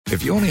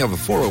If you only have a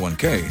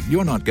 401k,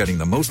 you're not getting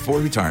the most for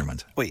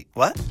retirement. Wait,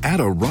 what? Add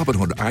a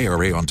Robinhood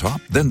IRA on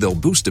top, then they'll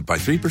boost it by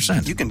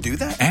 3%. You can do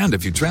that? And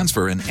if you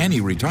transfer in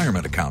any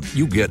retirement account,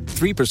 you get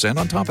 3%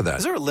 on top of that.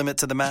 Is there a limit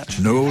to the match?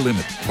 No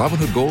limit.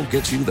 Robinhood Gold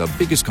gets you the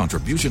biggest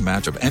contribution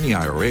match of any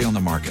IRA on the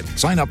market.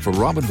 Sign up for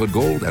Robinhood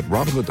Gold at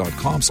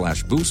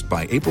Robinhood.com/boost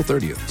by April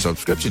 30th.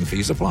 Subscription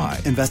fees apply.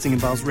 Investing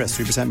involves risk.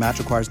 3% match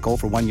requires gold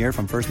for 1 year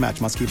from first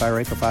match. Must keep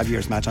IRA for 5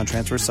 years. Match on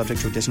transfers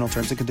subject to additional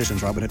terms and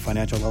conditions. Robinhood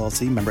Financial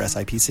LLC, member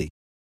SIPC.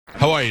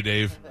 How are you,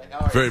 Dave?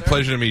 Very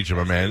pleasure to meet you,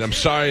 my man. I'm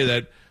sorry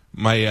that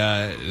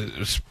my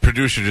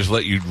producer just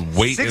let you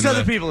wait. Six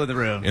other people in the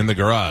room. In the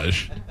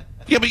garage.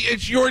 Yeah, but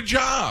it's your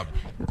job.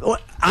 You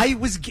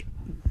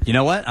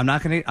know what? I'm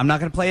not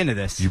gonna play into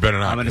this. You better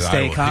not. I'm gonna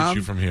stay calm.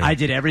 Hit you from here. I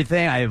did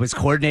everything. I was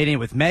coordinating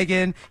with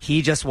Megan.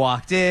 He just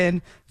walked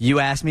in. You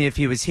asked me if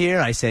he was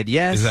here. I said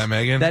yes. Is that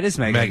Megan? That is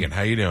Megan. Megan,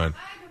 how you doing?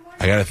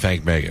 I got to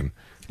thank Megan.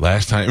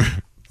 Last time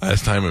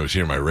I was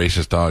here, my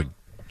racist dog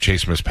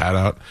chased Miss Pat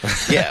out.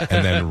 Yeah.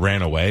 And then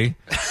ran away.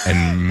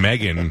 And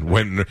Megan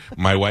went.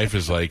 My wife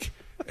is like.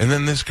 And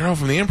then this girl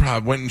from the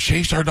Improv went and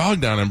chased our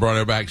dog down and brought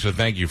her back. So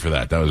thank you for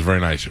that. That was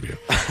very nice of you.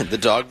 The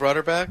dog brought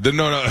her back?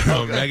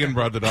 No. Megan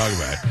brought the dog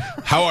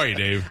back. How are you,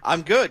 Dave?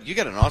 I'm good. You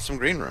got an awesome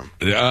green room.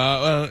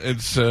 Well,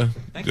 it's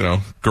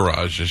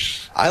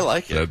garage. I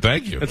like it.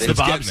 Thank you. It's the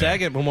Bob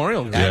Saget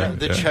Memorial.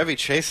 The Chevy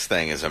Chase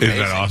thing is amazing.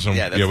 Isn't that awesome?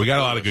 Yeah, we got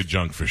a lot of good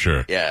junk for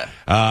sure. Yeah.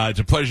 It's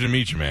a pleasure to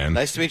meet you, man.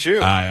 Nice to meet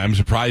you. I'm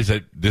surprised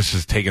that this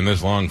has taken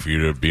this long for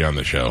you to be on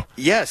the show.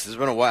 Yes, it's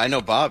been a while. I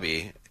know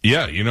Bobby.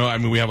 Yeah,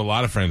 we have a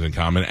lot of friends in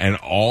common, and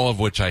all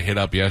of which I hit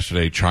up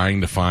yesterday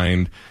trying to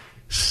find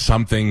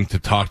something to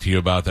talk to you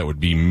about that would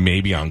be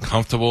maybe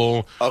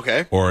uncomfortable.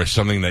 Okay. Or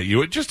something that you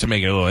would, just to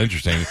make it a little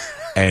interesting,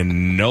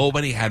 and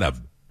nobody had a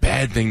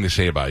bad thing to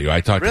say about you.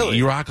 I talked to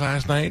E-Rock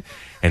last night,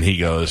 and he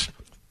goes,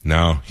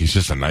 no, he's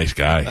just a nice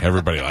guy.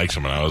 Everybody likes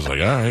him. And I was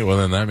like, all right, well,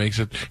 then that makes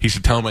it. He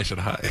said, tell him I said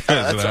hi.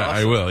 That's awesome.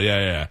 I will,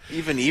 yeah.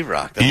 Even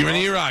E-Rock.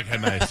 E-Rock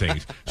had nice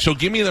things. So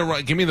give me the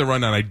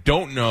rundown. I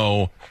don't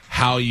know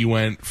how you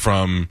went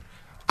from.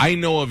 I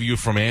know of you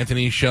from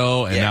Anthony's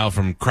show and now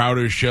from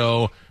Crowder's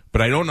show,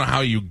 but I don't know how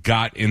you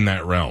got in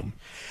that realm.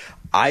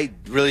 I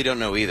really don't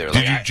know either.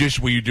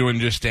 Were you doing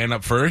just stand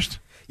up first?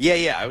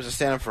 Yeah. I was a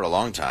stand-up for a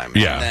long time.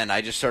 Yeah. And then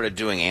I just started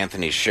doing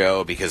Anthony's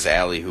show because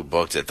Allie, who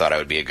booked it, thought I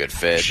would be a good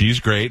fit. She's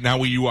great. Now,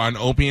 were you on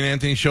Opie and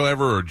Anthony's show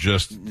ever, or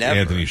just Never.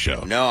 Anthony's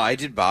show? No, I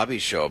did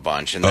Bobby's show a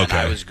bunch, and then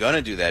I was going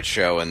to do that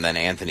show, and then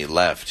Anthony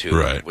left, who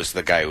was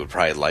the guy who would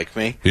probably like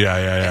me.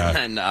 Yeah.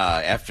 And then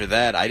after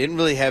that, I didn't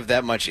really have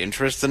that much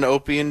interest in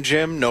Opie and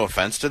Jim. No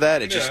offense to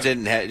that. It just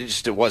didn't.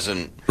 It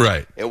wasn't.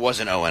 Right. It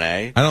wasn't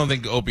O&A. I don't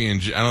think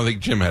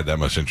Jim had that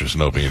much interest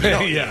in Opie and Jim. No,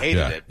 he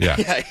hated it.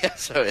 Yeah.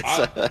 So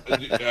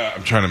it's.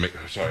 I'm trying to make.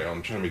 Sorry,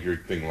 I'm trying to make your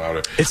thing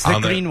louder. It's the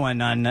green one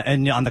on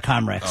the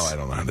Comrex. Oh, I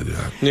don't know how to do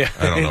that. Yeah,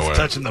 I don't know it's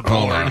touching the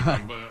board.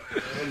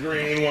 The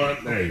green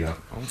one. There you go.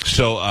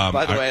 So,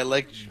 by the way, I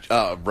like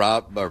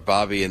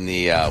Bobby in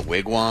the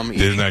wigwam.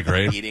 Isn't that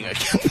great? Eating a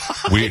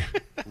kebab.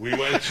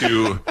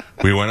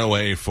 We went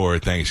away for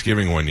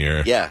Thanksgiving one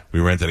year. Yeah.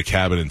 We rented a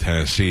cabin in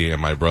Tennessee,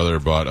 and my brother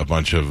bought a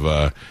bunch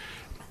of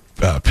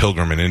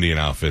pilgrim and Indian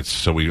outfits,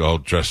 so we all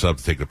dressed up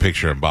to take the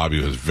picture, and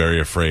Bobby was very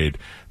afraid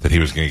that he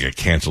was going to get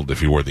canceled if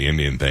he wore the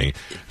Indian thing.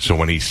 So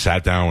when he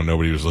sat down when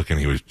nobody was looking,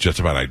 he was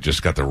I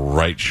just got the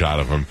right shot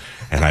of him,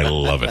 and I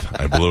love it.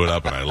 I blew it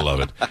up, and I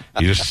love it.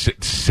 He just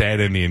sad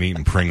Indian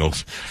eating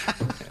Pringles.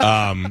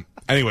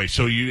 Anyway,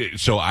 so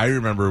I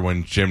remember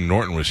when Jim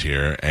Norton was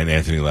here and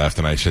Anthony left,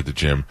 and I said to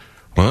Jim,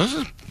 well, this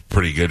is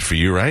pretty good for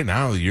you right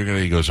now.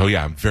 He goes, oh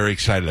yeah, I'm very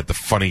excited that the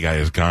funny guy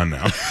is gone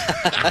now.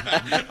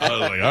 I was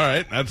like, all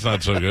right, that's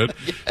not so good.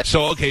 Yes.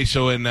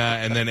 So and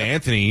then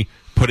Anthony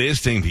put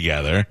his thing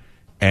together.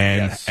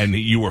 And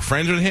you were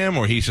friends with him,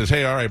 or he says,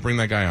 hey, all right, bring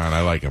that guy on.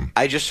 I like him.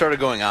 I just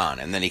started going on,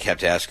 and then he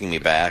kept asking me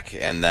back,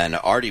 and then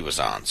Artie was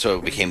on, so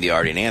it became the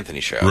Artie and Anthony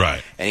show.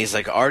 Right. And he's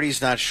like,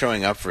 Artie's not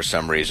showing up for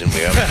some reason.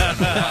 We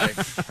haven't know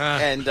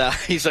why. And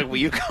he's like, will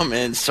you come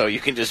in so you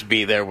can just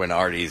be there when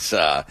Artie's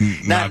not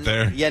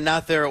there? Yeah,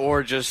 not there,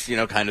 or just,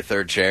 kind of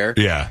third chair.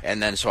 Yeah.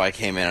 And then so I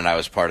came in, and I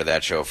was part of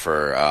that show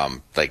for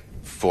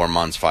 4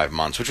 months, 5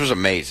 months, which was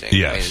amazing.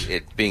 Yes.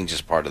 It being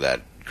just part of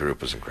that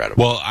group was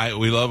incredible. Well,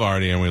 we love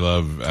Artie and we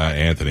love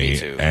Anthony. Me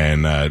too.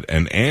 And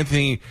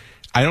Anthony,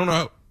 I don't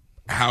know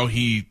how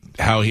he.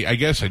 I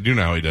guess I do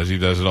know how he does. He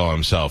does it all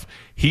himself.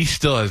 He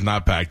still has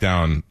not backed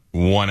down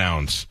 1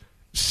 ounce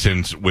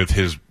since with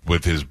his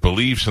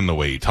beliefs and the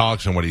way he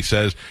talks and what he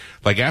says.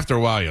 Like after a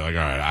while, you're like, all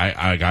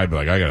right, I'd be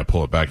like, I got to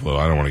pull it back a little.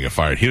 I don't want to get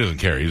fired. He doesn't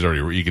care. He's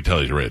already. You can tell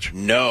he's rich.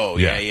 No,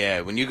 yeah.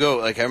 When you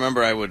go, I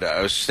remember I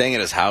was staying at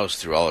his house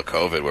through all of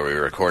COVID, where we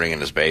were recording in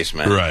his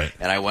basement. Right.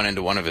 And I went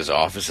into one of his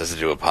offices to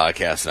do a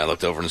podcast, and I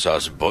looked over and saw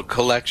his book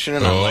collection,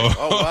 and I'm like,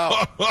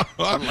 oh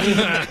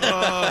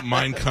wow,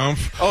 Mein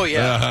Kampf. Oh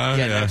yeah,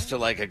 next to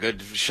like a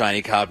good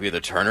shiny copy of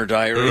the Turner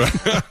Diary.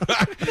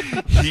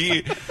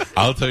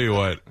 I'll tell you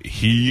what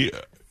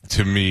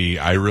To me,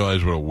 I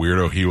realized what a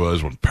weirdo he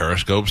was when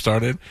Periscope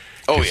started.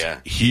 Oh, yeah.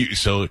 He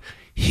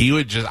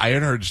I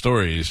had heard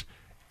stories,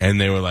 and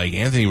they were like,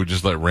 Anthony would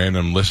just let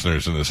random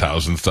listeners in his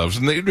house and stuff.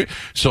 And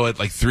so at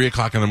like 3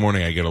 o'clock in the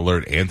morning, I get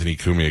alert Anthony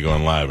Cumia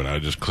going live, and I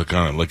would just click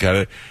on it and look at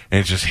it, and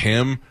it's just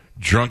him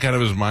drunk out of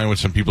his mind with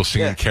some people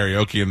singing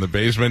karaoke in the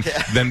basement.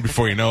 Then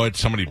before you know it,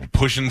 somebody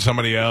pushing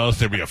somebody else.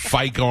 There'd be a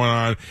fight going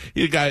on.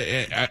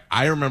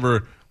 I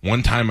remember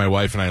one time my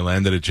wife and I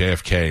landed at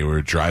JFK. We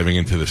were driving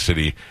into the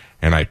city,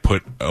 and I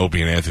put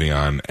Opie and Anthony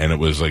on, and it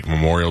was like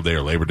Memorial Day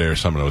or Labor Day or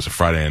something. It was a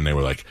Friday, and they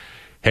were like,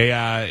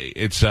 "Hey,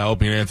 it's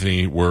Opie and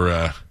Anthony.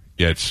 We're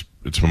it's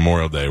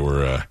Memorial Day.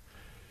 We're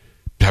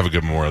have a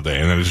good Memorial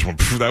Day." And then it just went,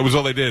 that was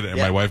all they did. And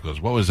my wife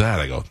goes, "What was that?"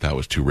 I go, "That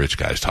was two rich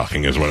guys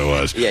talking is what it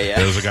was."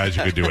 Those are guys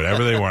who could do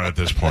whatever they want at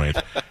this point.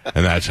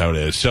 And that's how it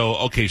is. So,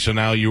 okay, so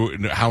now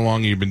how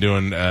long have you been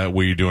doing,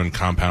 were you doing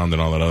Compound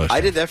and all that other stuff?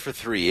 I did that for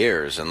 3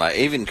 years. And like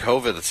even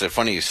COVID, it's so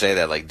funny you say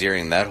that, like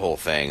during that whole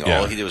thing,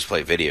 all he did was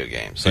play video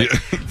games. Like,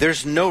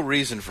 there's no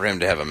reason for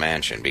him to have a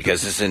mansion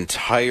because his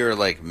entire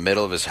like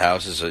middle of his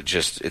house is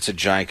it's a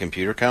giant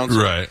computer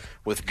console. Right.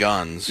 With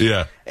guns.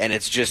 Yeah. And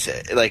it's just,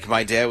 like,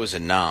 my dad was a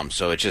nom,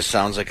 so it just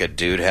sounds like a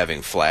dude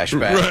having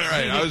flashbacks.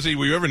 Right. I was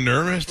were you ever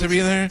nervous to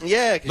be there?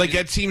 Yeah. Like,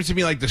 that seems to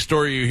be like the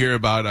story you hear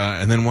about,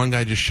 and then one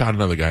guy just shot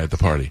another guy at the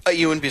party.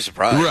 You wouldn't be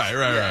surprised.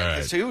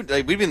 Right. So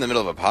we'd be in the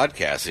middle of a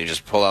podcast, and you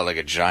just pull out, like,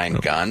 a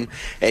giant gun,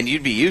 and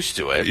you'd be used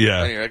to it.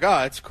 Yeah. And you're like,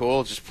 oh, it's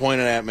cool, just point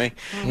it at me.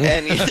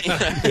 And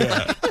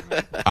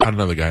Shot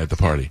another guy at the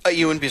party.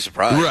 You wouldn't be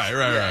surprised.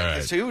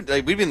 Right. So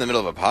we'd be in the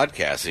middle of a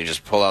podcast, and you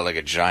just pull out, like,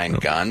 a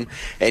giant gun,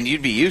 and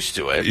you'd be used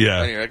to it.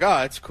 Yeah. And you're like,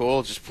 oh, it's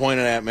cool, just point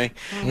it at me.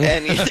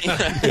 And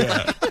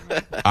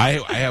I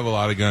have a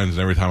lot of guns, and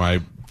every time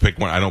I pick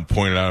one, I don't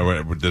point it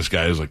out, but this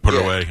guy is like, put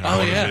it away.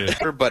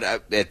 But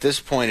at this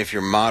point, if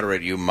you're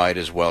moderate, you might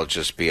as well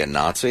just be a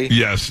Nazi.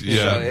 Yes, So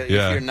if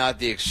you're not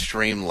the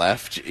extreme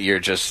left, you're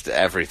just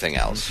everything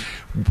else.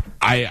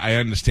 I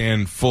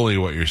understand fully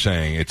what you're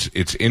saying.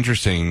 It's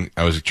interesting.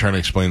 I was trying to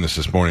explain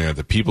this morning that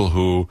the people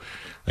who,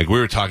 like we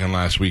were talking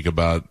last week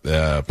about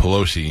the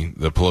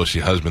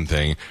Pelosi husband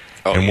thing,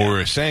 what we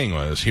were saying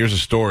was, here's a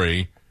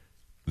story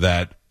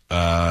that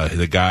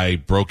the guy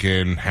broke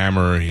in,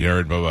 hammer, he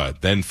heard, blah, blah.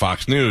 Then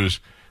Fox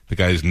News, the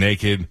guy's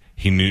naked,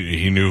 he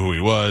knew who he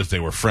was, they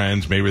were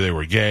friends, maybe they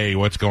were gay,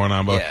 what's going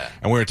on, blah. Yeah.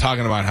 And we were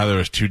talking about how there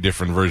was two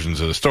different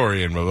versions of the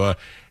story, and blah, blah.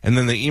 And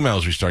then the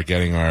emails we start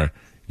getting are,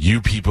 you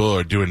people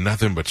are doing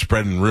nothing but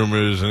spreading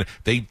rumors, and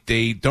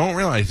they don't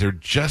realize they're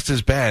just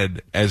as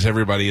bad as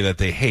everybody that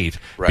they hate,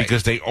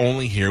 because they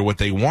only hear what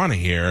they want to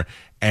hear,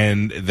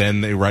 and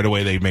then right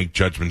away they make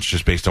judgments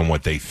just based on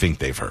what they think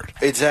they've heard.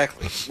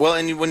 Exactly. Well,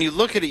 and when you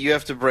look at it, you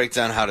have to break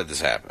down how did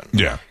this happen.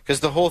 Yeah.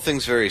 Because the whole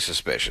thing's very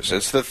suspicious.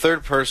 It's the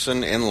third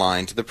person in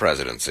line to the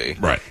presidency.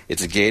 Right.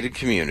 It's a gated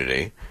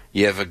community.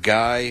 You have a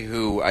guy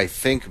who I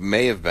think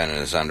may have been in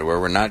his underwear.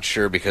 We're not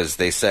sure because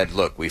they said,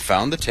 look, we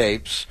found the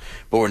tapes,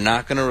 but we're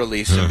not going to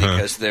release them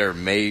because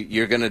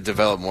you're going to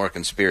develop more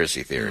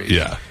conspiracy theories.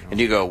 Yeah. And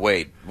you go,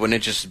 wait, wouldn't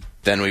it just,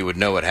 then we would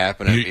know what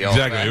happened? And it'd be all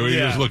Exactly. back? We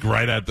just look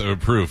right at the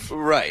proof.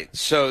 Right.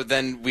 So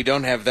then we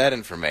don't have that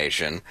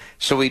information.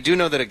 So we do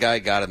know that a guy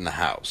got in the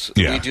house.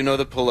 Yeah. We do know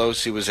that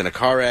Pelosi was in a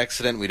car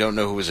accident. We don't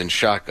know who was in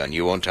shotgun.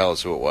 You won't tell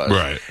us who it was.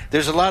 Right.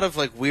 There's a lot of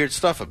like weird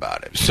stuff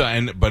about it.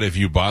 So, but if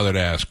you bother to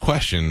ask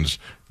questions,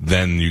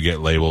 then you get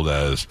labeled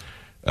as,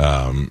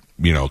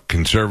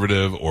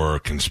 conservative or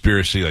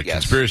conspiracy. Like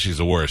conspiracy is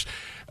the worst.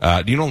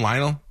 Do you know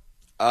Lionel?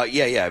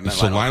 Yeah.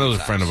 So Lionel's a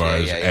friend of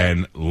ours,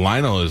 and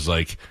Lionel is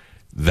like,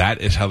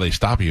 that is how they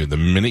stop you. The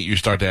minute you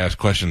start to ask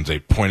questions, they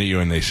point at you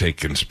and they say,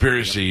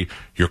 conspiracy,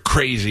 you're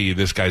crazy,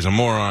 this guy's a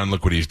moron,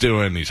 look what he's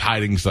doing, he's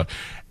hiding stuff.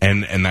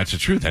 And that's the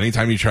truth.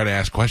 Anytime you try to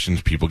ask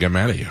questions, people get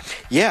mad at you.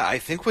 Yeah, I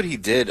think what he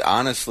did,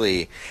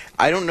 honestly,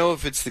 I don't know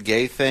if it's the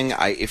gay thing.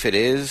 If it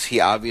is, he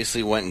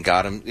obviously went and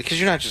got him, because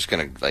you're not just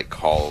going to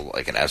call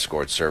an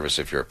escort service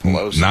if you're a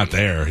Pelosi. Not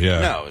there, yeah.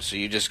 No, so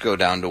you just go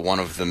down to one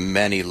of the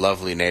many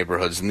lovely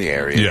neighborhoods in the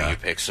area, and you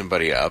pick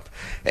somebody up,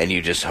 and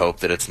you just hope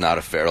that it's not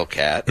a feral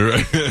cat.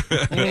 Right.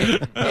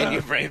 and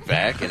you bring it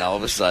back, and all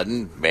of a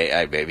sudden,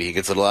 maybe he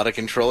gets a little out of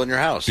control in your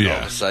house. And all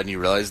of a sudden, you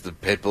realize the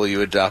pit bull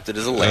you adopted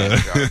is a land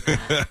shark.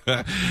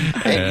 And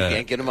you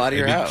can't get him out of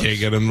your house. You can't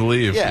get him to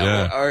leave.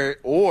 Yeah.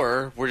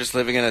 Or we're just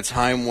living in a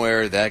time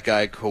where that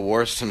guy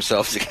coerced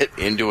himself to get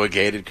into a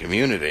gated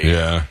community.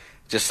 Yeah.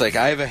 Just like,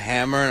 I have a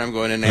hammer and I'm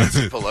going to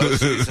Nancy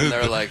Pelosi's, and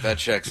they're like, that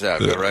checks out.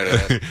 Go right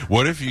ahead.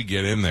 What if you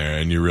get in there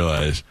and you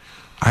realize,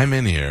 I'm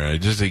in here, I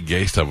just did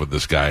gay stuff with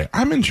this guy,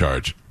 I'm in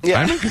charge. Yeah.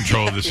 I'm in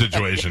control of the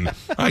situation.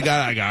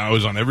 I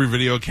was on every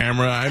video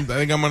camera. I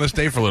think I'm going to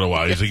stay for a little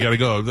while. He's like, you got to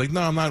go. I was like,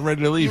 no, I'm not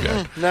ready to leave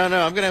yet. No, I'm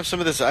going to have some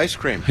of this ice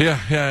cream.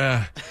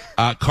 Yeah.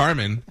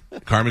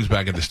 Carmen's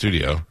back at the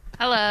studio.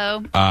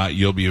 Hello.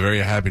 You'll be very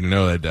happy to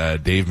know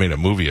that Dave made a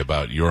movie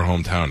about your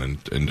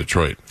hometown in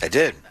Detroit. I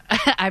did.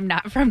 I'm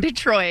not from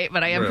Detroit,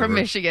 but I am from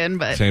Michigan.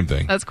 But same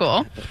thing. That's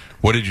cool.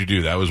 What did you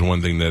do? That was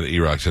one thing that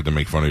E-Rock said to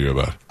make fun of you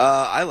about.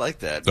 I like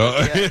that. Oh.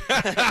 Yeah.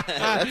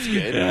 That's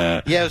good.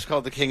 Yeah, it was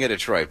called The King of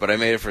Detroit, but I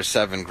made it for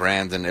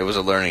 $7,000, and it was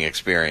a learning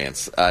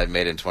experience. I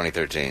made it in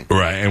 2013.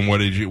 Right, and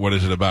what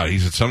is it about? He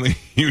said something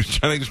he was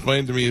trying to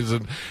explain to me. He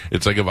said,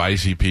 it's like if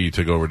ICP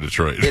took over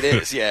Detroit. It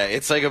is, yeah.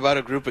 It's like about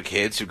a group of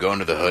kids who go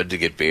into the hood to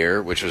get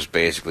beer, which was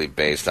basically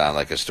based on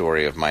like a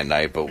story of my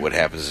night, but what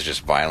happens is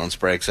just violence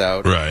breaks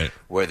out. Right.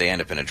 Where they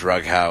end up in a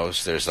drug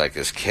house. There's like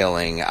this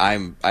killing.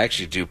 I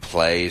actually do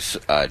play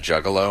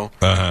Juggalo,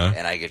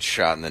 and I get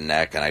shot in the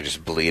neck, and I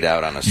just bleed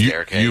out on a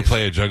staircase. You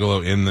play a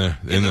Juggalo in the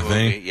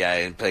thing? Yeah,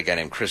 I play a guy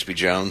named Crispy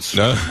Jones.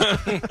 No.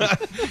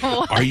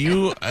 Are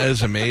you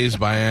as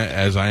amazed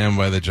as I am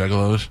by the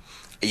Juggalos?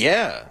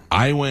 Yeah.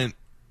 I went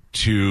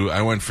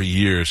for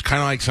years,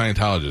 kind of like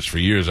Scientologists. For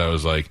years, I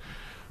was like,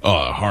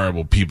 oh,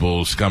 horrible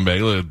people,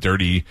 scumbag,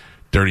 dirty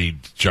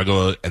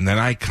Juggalo. And then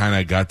I kind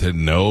of got to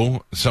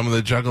know some of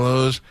the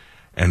Juggalos,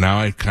 and now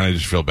I kind of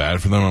just feel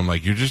bad for them. I'm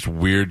like, you're just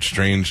weird,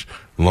 strange,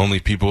 lonely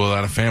people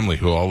without a family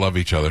who all love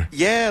each other.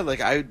 Yeah,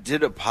 like I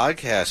did a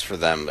podcast for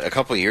them a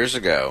couple of years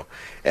ago,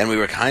 and we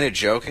were kind of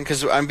joking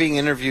because I'm being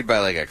interviewed by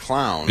like a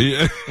clown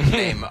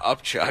named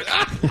Upchuck.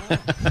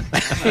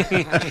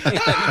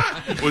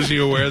 Was he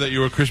aware that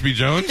you were Crispy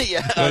Jones?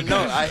 Yeah, no,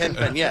 I hadn't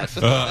been yet.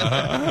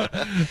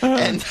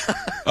 And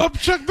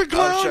Upchuck the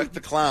clown. Upchuck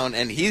the clown,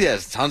 and he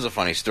has tons of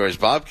funny stories.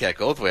 Bobcat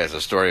Goldthwait has a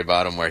story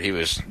about him where he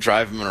was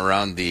driving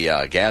around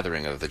the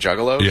gathering of the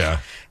Juggalos. Yeah.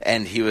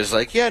 And he was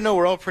like, yeah, no,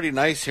 we're all pretty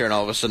nice here. And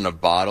all of a sudden a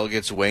bottle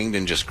gets winged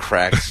and just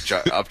cracks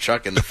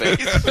Upchuck in the face.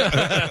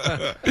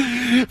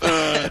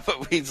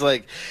 But he's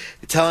like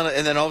telling,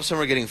 and then all of a sudden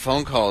we're getting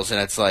phone calls,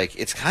 and it's like,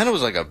 it's kind of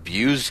was like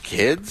abused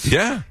kids.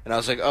 Yeah. And I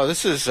was like, oh,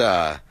 this is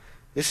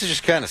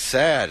just kind of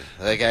sad.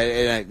 Like,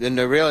 I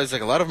realized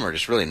like a lot of them are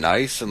just really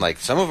nice, and like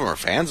some of them are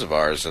fans of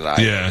ours, and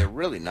they're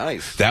really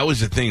nice. That was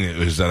the thing,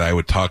 is that I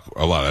would talk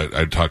a lot.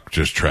 I'd talk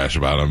just trash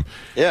about them.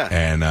 Yeah.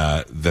 And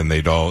then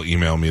they'd all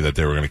email me that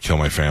they were going to kill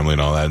my family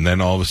and all that. And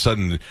then all of a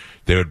sudden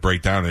they would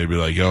break down and they'd be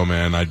like, yo,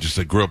 man, I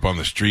grew up on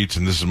the streets,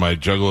 and this is my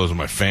Juggalos and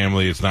my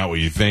family. It's not what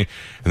you think.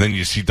 And then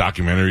you see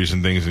documentaries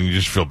and things, and you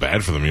just feel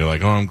bad for them. You're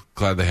like, oh, I'm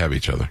glad they have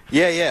each other.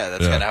 Yeah,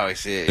 that's kind of how I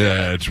see it.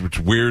 Yeah, it's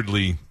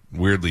weirdly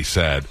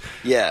sad.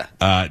 Yeah.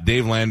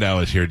 Dave Landau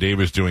is here.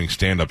 Dave is doing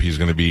stand-up. He's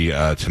going to be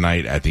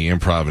tonight at the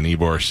Improv in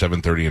Ybor,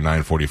 7:30 and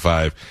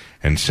 9:45,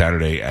 and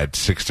Saturday at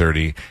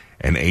 6:30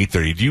 and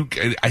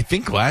 8:30. I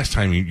think last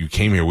time you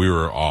came here, we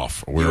were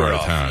off. We were out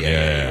of town.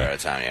 Yeah, we were out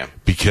of town, yeah.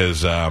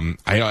 Because, and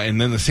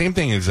then the same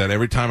thing is that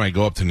every time I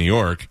go up to New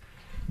York,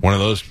 one of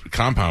those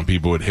compound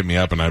people would hit me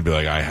up, and I'd be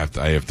like, I have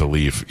to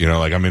leave. You know,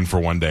 like I'm in for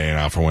one day and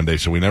out for one day.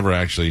 So we never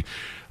actually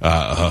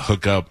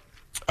hook up.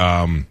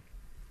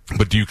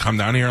 But do you come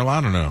down here a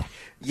lot or no?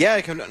 Yeah,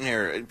 I come down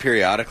here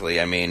periodically.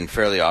 I mean,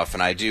 fairly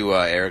often. I do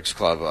Eric's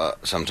club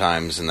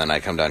sometimes, and then I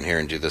come down here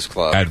and do this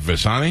club. At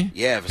Visani?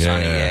 Yeah,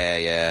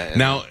 Visani, yeah.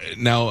 Now,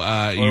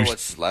 or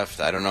what's left?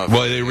 I don't know.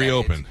 Well, they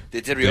reopened.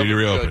 They did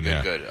reopen.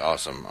 Good.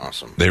 Awesome.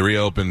 They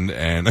reopened,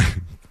 and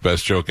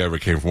best joke ever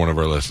came from one of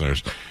our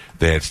listeners.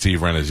 They had Steve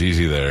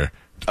Renazizi there.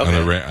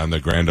 Okay. On the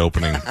grand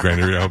reopening,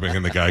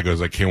 and the guy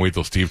goes, I can't wait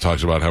till Steve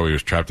talks about how he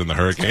was trapped in the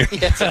hurricane.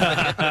 Which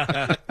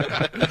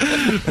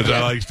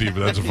I like Steve,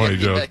 but that's a funny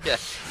joke. Yeah.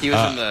 He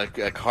was in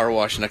the car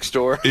wash next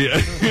door. Yeah.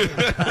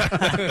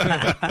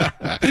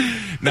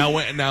 Now,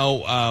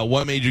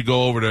 what made you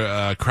go over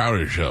to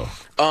Crowder's show?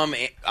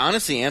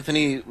 Honestly,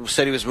 Anthony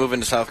said he was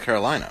moving to South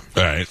Carolina.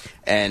 All right.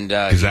 And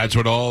because that's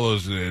what all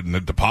those,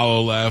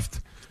 DePaulo left.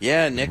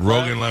 Yeah, Nick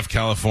Rogan left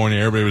California.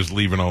 Everybody was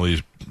leaving all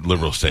these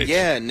liberal states.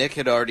 Yeah, Nick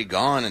had already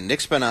gone, and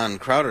Nick's been on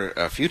Crowder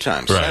a few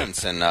times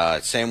since,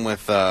 and same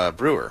with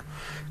Brewer.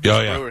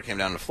 Brewer came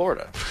down to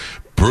Florida.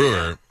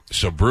 Brewer,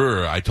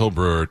 I told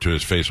Brewer to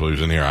his face while he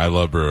was in here, I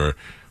love Brewer,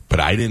 but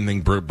I didn't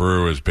think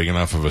Brewer was big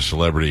enough of a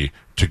celebrity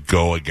to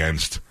go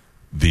against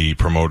the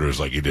promoters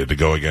like he did, to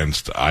go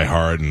against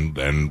iHeart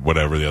and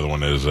whatever the other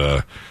one is,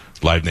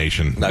 Live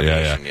Nation.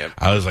 Yep.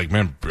 I was like,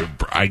 man,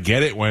 I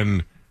get it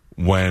when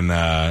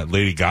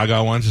Lady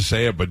Gaga wants to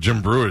say it, but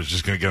Jim Brewer is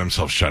just going to get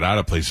himself shut out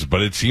of places.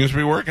 But it seems to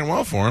be working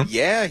well for him.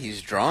 Yeah,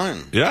 he's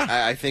drawing. Yeah.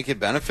 I think it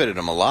benefited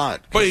him a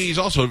lot. But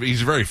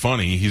he's very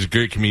funny. He's a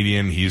great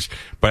comedian.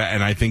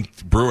 And I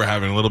think Brewer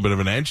having a little bit of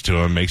an edge to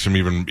him makes him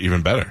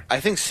even better. I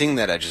think seeing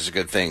that edge is a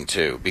good thing,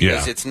 too,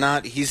 because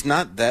he's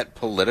not that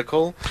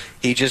political.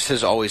 He just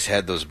has always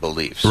had those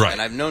beliefs. Right.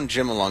 And I've known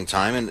Jim a long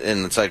time, and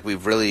it's like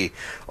we've really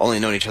only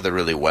known each other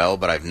really well,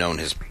 but I've known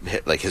his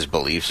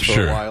beliefs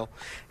for a while.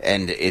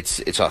 And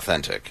it's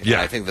authentic. Yeah.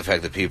 And I think the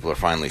fact that people are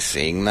finally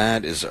seeing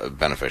that is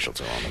beneficial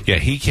to him. Yeah,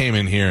 he came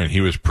in here and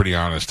he was pretty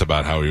honest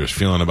about how he was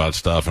feeling about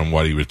stuff and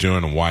what he was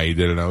doing and why he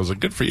did it. And I was like,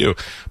 good for you.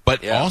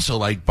 But also,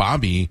 like,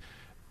 Bobby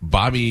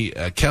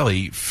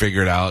Kelly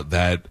figured out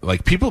that,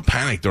 like, people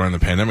panicked during the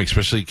pandemic,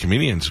 especially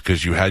comedians,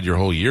 because you had your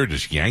whole year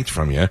just yanked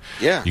from you.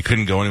 Yeah. You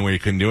couldn't go anywhere. You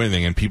couldn't do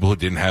anything. And people who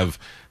didn't have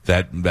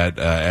that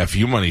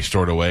FU money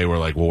stored away were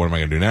like, well, what am I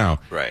going to do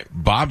now? Right.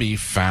 Bobby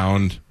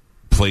found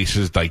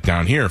places like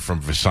down here, from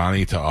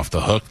Visani to Off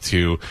the Hook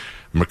to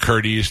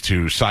McCurdy's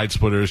to Side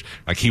Splitters.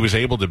 Like, he was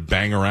able to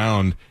bang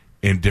around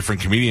in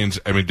different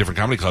different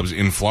comedy clubs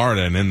in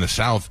Florida and in the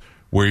South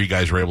where you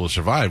guys were able to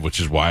survive, which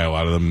is why a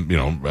lot of them,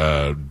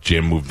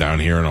 Jim moved down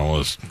here and all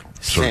this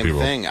sort of people.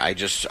 Same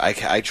thing.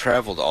 I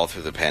traveled all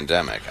through the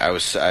pandemic. I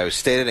was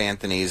stayed at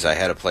Anthony's. I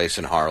had a place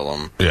in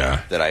Harlem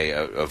that I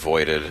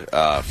avoided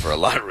for a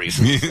lot of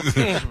reasons.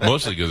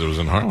 Mostly because it was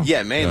in Harlem.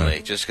 Yeah,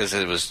 mainly. Just because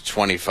it was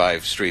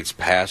 25 streets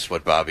past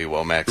what Bobby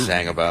Womack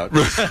sang about.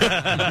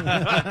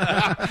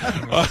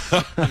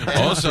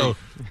 Also,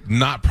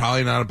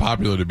 probably not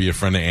popular to be a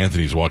friend of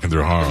Anthony's walking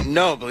through Harlem.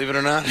 No, believe it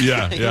or not.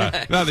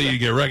 Yeah. Not that you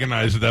get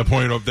recognized at that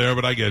point up there,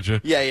 but I get you.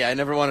 Yeah. I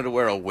never wanted to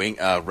wear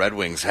a Red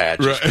Wings hat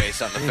just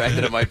based on the fact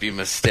that it might be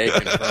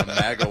mistaken for a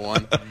MAGA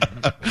one.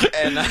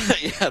 And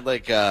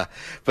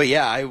but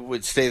yeah, I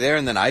would stay there,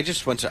 and then I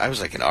just I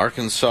was like in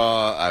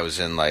Arkansas, I was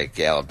in like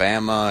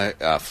Alabama,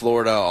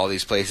 Florida, all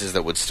these places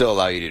that would still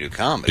allow you to do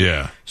comedy.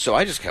 Yeah. So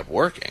I just kept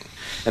working.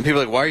 And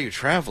people are like, why are you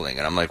traveling?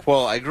 And I'm like,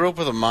 well, I grew up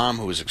with a mom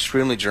who was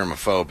extremely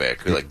germophobic,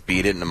 who like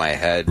beat it into my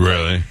head.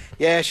 Really?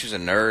 Yeah, she was a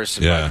nurse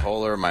and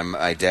bipolar.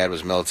 My dad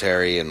was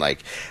military, and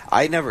like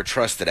I never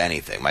trusted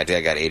anything. My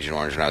dad got Agent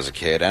Orange when I was a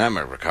kid, and I'm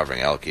a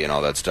recovering Elkie and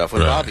all that stuff.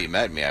 When Bobby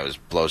met me, I was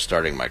blow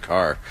starting my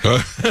car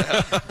 13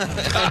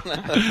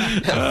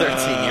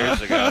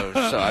 years ago.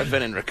 So I've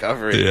been in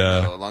recovery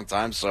for a long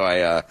time. So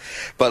at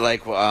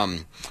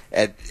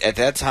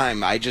that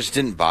time, I just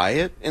didn't buy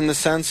it in the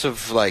sense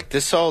of like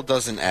this all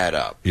doesn't add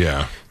up.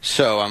 Yeah.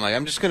 So I'm like,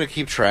 I'm just going to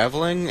keep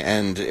traveling,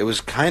 and it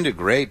was kind of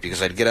great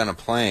because I'd get on a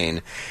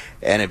plane,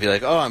 and it'd be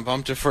like, oh, I'm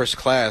bumped to first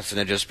class, and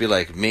it'd just be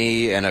like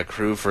me and a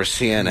crew for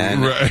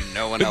CNN, and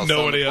no one else.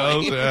 Nobody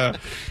else. Yeah,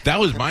 that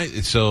was my.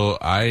 So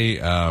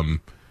I,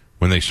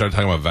 when they started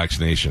talking about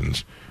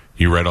vaccinations,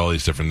 you read all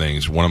these different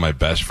things. One of my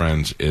best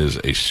friends is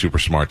a super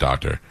smart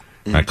doctor,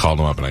 and I called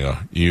him up and I go,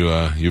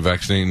 you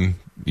vaccinating?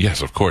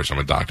 Yes, of course. I'm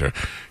a doctor.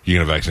 You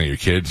going to vaccinate your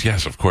kids?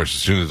 Yes, of course.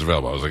 As soon as it's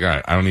available. I was like, all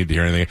right, I don't need to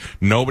hear anything.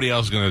 Nobody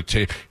else is going to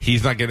take.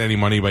 He's not getting any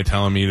money by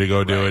telling me to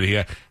go do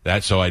it.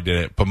 So I did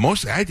it. But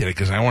mostly I did it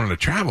because I wanted to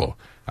travel.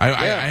 I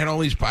had all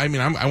these. I mean,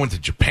 I went to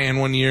Japan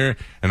one year,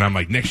 and I'm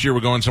like, next year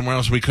we're going somewhere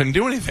else. And we couldn't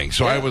do anything.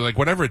 So I was like,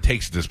 whatever it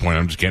takes at this point,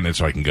 I'm just getting it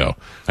so I can go.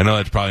 I know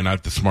that's probably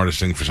not the smartest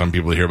thing for some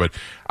people to hear, but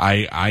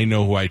I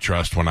know who I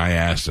trust when I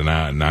asked, and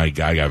I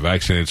got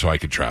vaccinated so I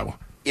could travel.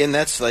 And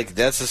that's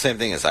the same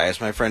thing as I asked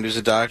my friend who's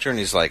a doctor, and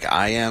he's like,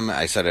 I am.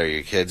 I said, are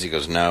your kids? He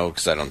goes, no,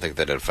 because I don't think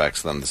that it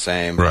affects them the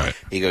same. Right.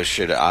 He goes,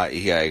 should I?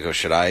 Yeah, he goes,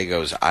 should I? He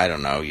goes, I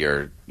don't know.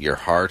 Your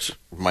heart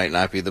might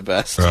not be the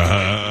best.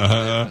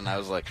 And I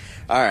was like,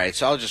 all right,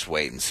 so I'll just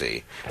wait and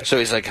see. So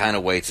he's like, kind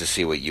of wait to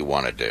see what you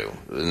want to do.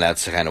 And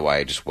that's kind of why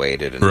I just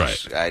waited. And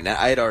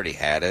I had already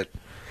had it.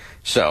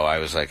 So I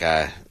was like,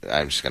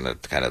 I'm just going to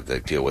kind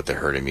of deal with the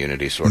herd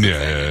immunity sort of thing.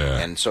 Yeah.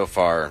 And so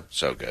far,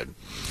 so good.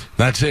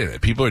 That's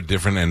it. People are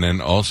different, and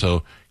then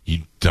also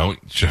you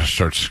don't just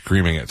start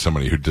screaming at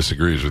somebody who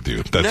disagrees with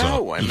you. That's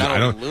all. I'm not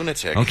a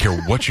lunatic. I don't care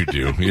what you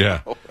do.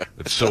 Yeah,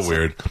 it's so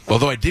weird.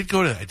 Although I did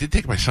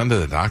take my son to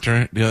the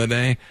doctor the other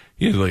day.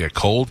 He had like a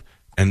cold,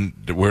 and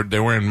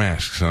they're wearing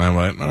masks, and I'm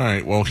like, all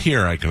right, well,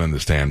 here I can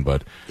understand,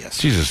 but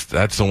Jesus,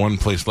 that's the one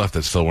place left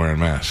that's still wearing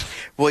masks.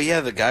 Well,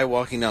 yeah, the guy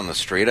walking down the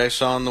street I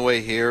saw on the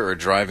way here, or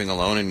driving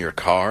alone in your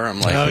car.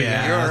 I'm like,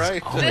 you're all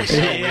right. Always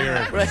so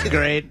weird. That's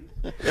great.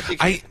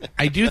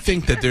 I do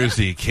think that there's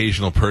the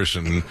occasional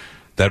person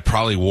that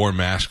probably wore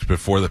masks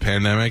before the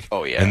pandemic.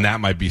 Oh, yeah. And that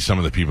might be some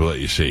of the people that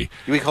you see.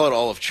 We call it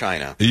all of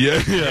China.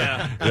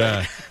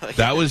 Yeah.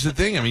 That was the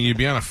thing. I mean, you'd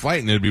be on a flight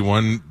and there'd be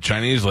one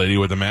Chinese lady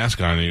with a mask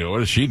on and you go,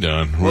 what is she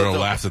doing? We'd all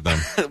laughed at them.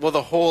 Well,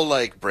 the whole,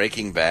 like,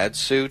 Breaking Bad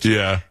suit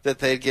that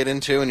they'd get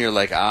into, and you're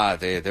like,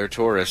 they're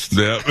tourists.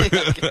 Yeah.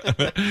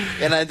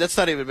 And that's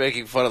not even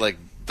making fun of, like,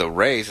 the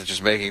race. It's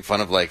just making fun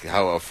of like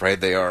how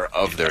afraid they are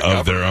of their own,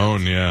 of their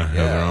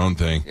own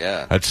thing.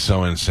 Yeah, that's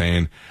so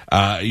insane.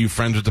 Are you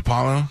friends with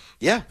Apollo?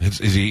 Yeah. Is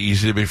he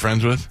easy to be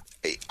friends with?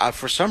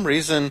 For some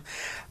reason,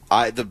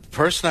 the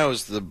person I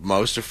was the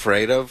most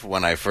afraid of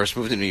when I first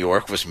moved to New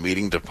York was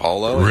meeting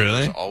DePaulo.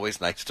 Really? He was always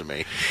nice to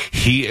me.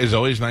 He is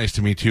always nice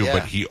to me too,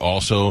 but he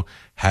also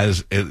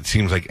has. It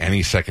seems like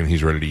any second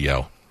he's ready to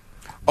yell.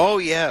 Oh,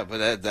 yeah,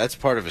 but that's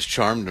part of his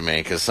charm to me,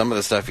 because some of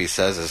the stuff he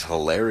says is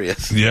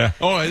hilarious. Yeah.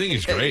 Oh, I think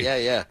he's great.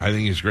 Yeah. I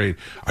think he's great.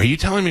 Are you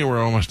telling me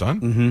we're almost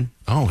done?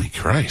 Mm-hmm. Holy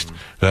Christ.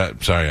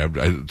 Sorry,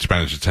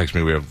 Spanish just texted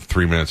me. We have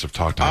 3 minutes of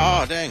talk time. Oh,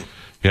 left. dang.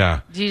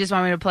 Yeah. Do you just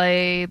want me to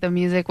play the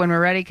music when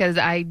we're ready? Because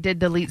I did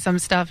delete some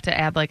stuff to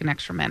add like an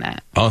extra minute.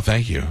 Oh,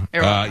 thank you.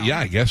 Yeah,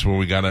 I guess when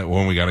we gotta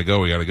go,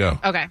 we gotta go.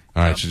 Okay.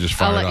 All right, so just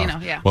fire I'll it let off. you know,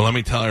 yeah. Well, let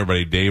me tell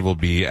everybody, Dave will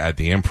be at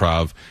the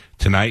Improv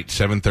tonight,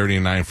 7:30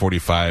 and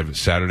 9:45,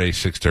 Saturday,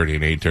 6:30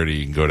 and 8:30.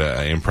 You can go to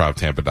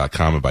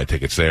improvtampa.com and buy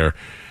tickets there.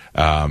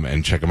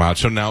 and check him out.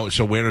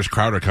 So where does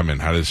Crowder come in?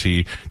 How does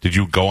he? Did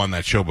you go on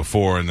that show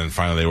before, and then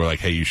finally they were like,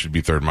 "Hey, you should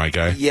be third mic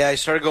guy"? Yeah, I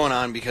started going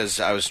on because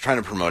I was trying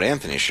to promote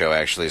Anthony's show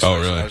actually. So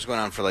really? I was going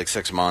on for like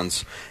 6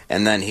 months,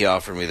 and then he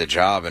offered me the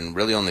job, and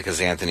really only because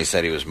Anthony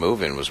said he was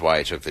moving was why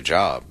I took the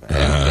job.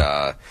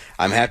 And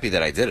I'm happy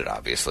that I did it.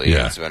 Obviously,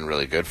 it's been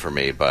really good for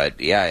me. But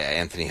yeah,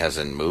 Anthony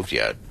hasn't moved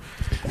yet.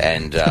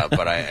 And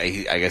but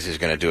I guess he's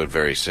going to do it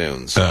very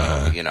soon. So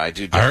I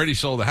do. I heard he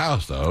sold the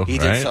house though. He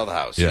right? did sell the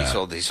house. Yeah.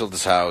 He sold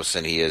his house,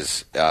 and he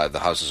is the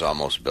house is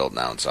almost built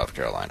now in South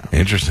Carolina.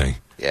 Interesting.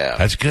 Yeah,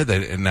 that's good.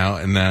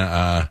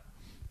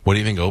 What do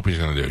you think Opie's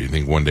going to do? You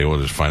think one day we'll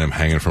just find him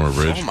hanging from a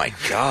bridge? Oh my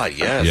God,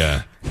 yes.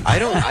 Yeah. I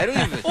don't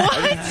even.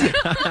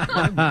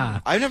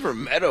 I've never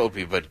met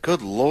Opie, but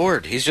good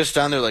Lord, he's just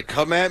down there like,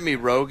 "Come at me,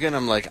 Rogan."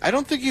 I'm like, I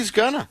don't think he's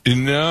gonna.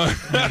 No.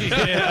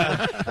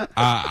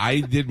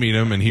 I did meet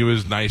him, and he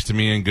was nice to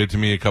me and good to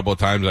me a couple of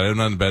times. I have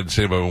nothing bad to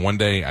say, but one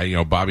day,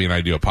 Bobby and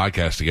I do a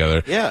podcast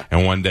together. Yeah.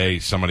 And one day,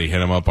 somebody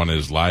hit him up on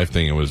his live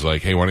thing and was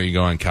like, "Hey, why don't you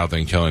go on Calta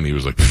and Kill?" And he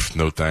was like,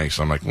 "No thanks."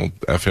 I'm like, "Well,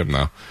 F him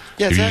now."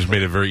 Yeah, He exactly. just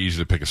made it very easy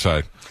to pick a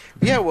side.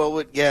 Yeah,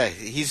 well,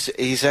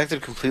 he's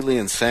acted completely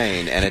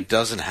insane, and it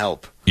doesn't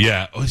help.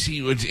 Yeah. Well, see,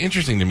 what's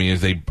interesting to me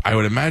is I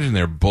would imagine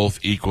they're both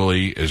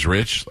equally as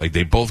rich. Like,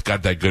 they both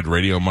got that good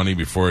radio money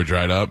before it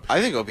dried up.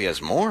 I think Opie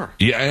has more.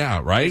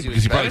 Yeah, right?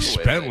 Because he probably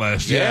spent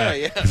less.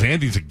 Yeah. Because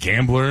Andy's a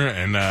gambler,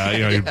 and,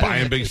 he's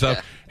buying big stuff.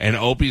 Yeah. And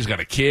Opie's got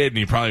a kid, and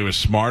he probably was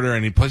smarter,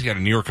 and plus he got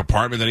a New York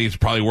apartment that he's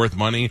probably worth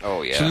money.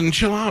 Oh, yeah. So then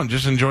chill out and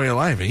just enjoy your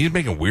life. And he's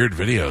making weird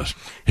videos.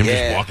 Him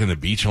just walking the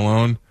beach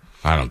alone.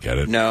 I don't get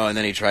it. No, and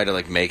then he tried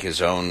to make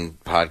his own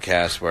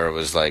podcast where it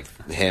was like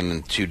him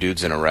and two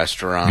dudes in a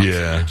restaurant.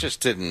 Yeah, it just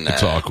didn't.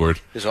 It's awkward.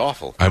 It was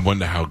awful. I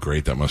wonder how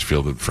great that must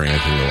feel for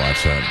Anthony to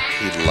watch that.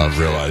 He'd love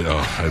to realize. Oh,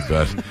 I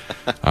bet.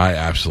 I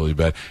absolutely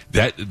bet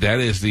that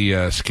is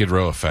the Skid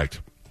Row effect.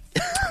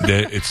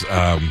 It's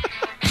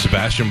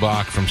Sebastian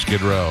Bach from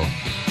Skid Row.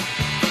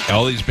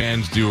 All these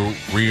bands do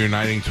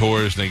reuniting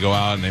tours, and they go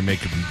out and they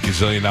make a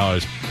gazillion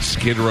dollars.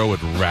 Skid Row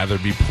would rather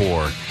be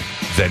poor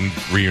than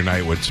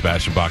reunite with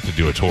Sebastian Bach to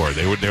do a tour.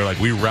 They were like,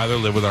 we'd rather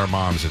live with our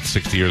moms at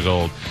 60 years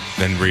old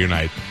than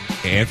reunite.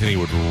 Anthony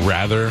would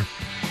rather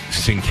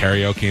sing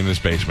karaoke in this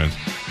basement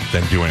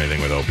than do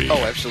anything with Opie. Oh,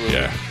 absolutely.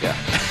 Yeah.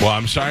 Well,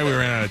 I'm sorry we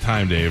ran out of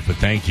time, Dave, but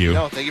thank you.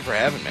 No, thank you for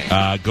having me.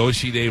 Go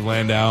see Dave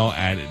Landau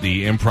at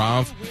the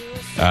Improv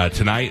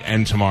tonight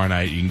and tomorrow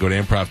night. You can go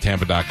to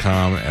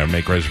improvtampa.com and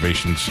make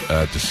reservations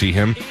to see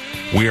him.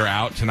 We are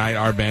out tonight.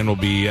 Our band will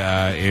be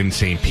in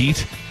St.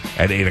 Pete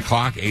at 8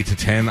 o'clock, 8 to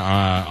 10,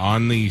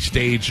 on the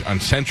stage on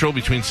Central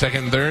between 2nd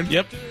and 3rd.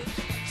 Yep.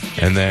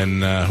 And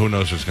then who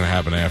knows what's going to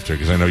happen after,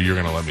 because I know you're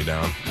going to let me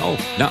down. Oh,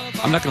 no,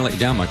 I'm not going to let you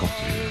down, Michael.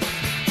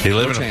 They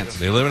live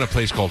in a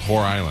place called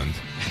Whore Island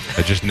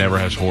that just never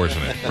has whores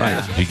in it.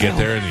 Right. You get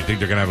there and you think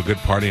they're going to have a good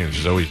party, and it's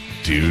just always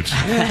dudes.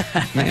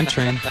 Man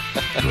train.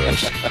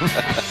 Gross.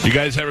 You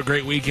guys have a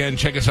great weekend.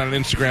 Check us out on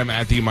Instagram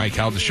at The Mike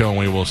Calta Show, and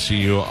we will see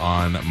you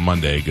on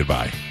Monday.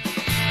 Goodbye.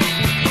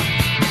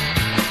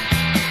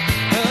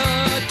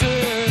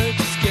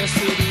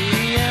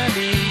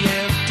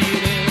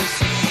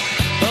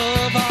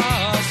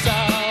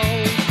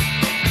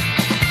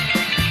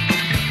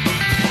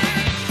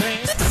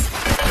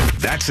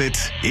 That's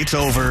it. It's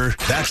over.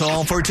 That's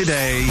all for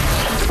today.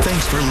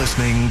 Thanks for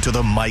listening to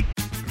the Mike.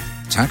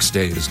 Tax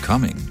day is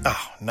coming.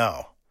 Oh,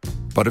 no.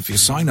 But if you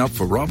sign up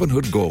for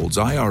Robinhood Gold's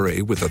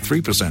IRA with a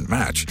 3%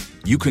 match,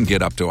 you can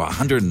get up to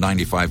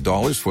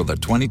 $195 for the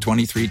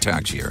 2023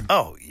 tax year.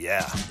 Oh,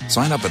 yeah.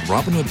 Sign up at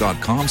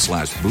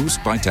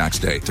Robinhood.com/boost by tax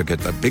day to get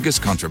the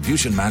biggest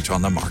contribution match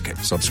on the market.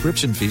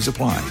 Subscription fees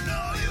apply.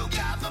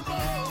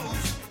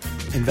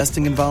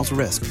 Investing involves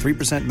risk.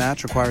 3%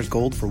 match requires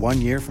gold for 1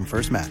 year from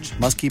first match.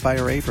 Must keep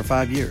IRA for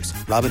 5 years.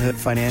 Robinhood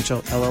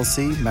Financial,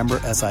 LLC, member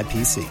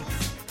SIPC.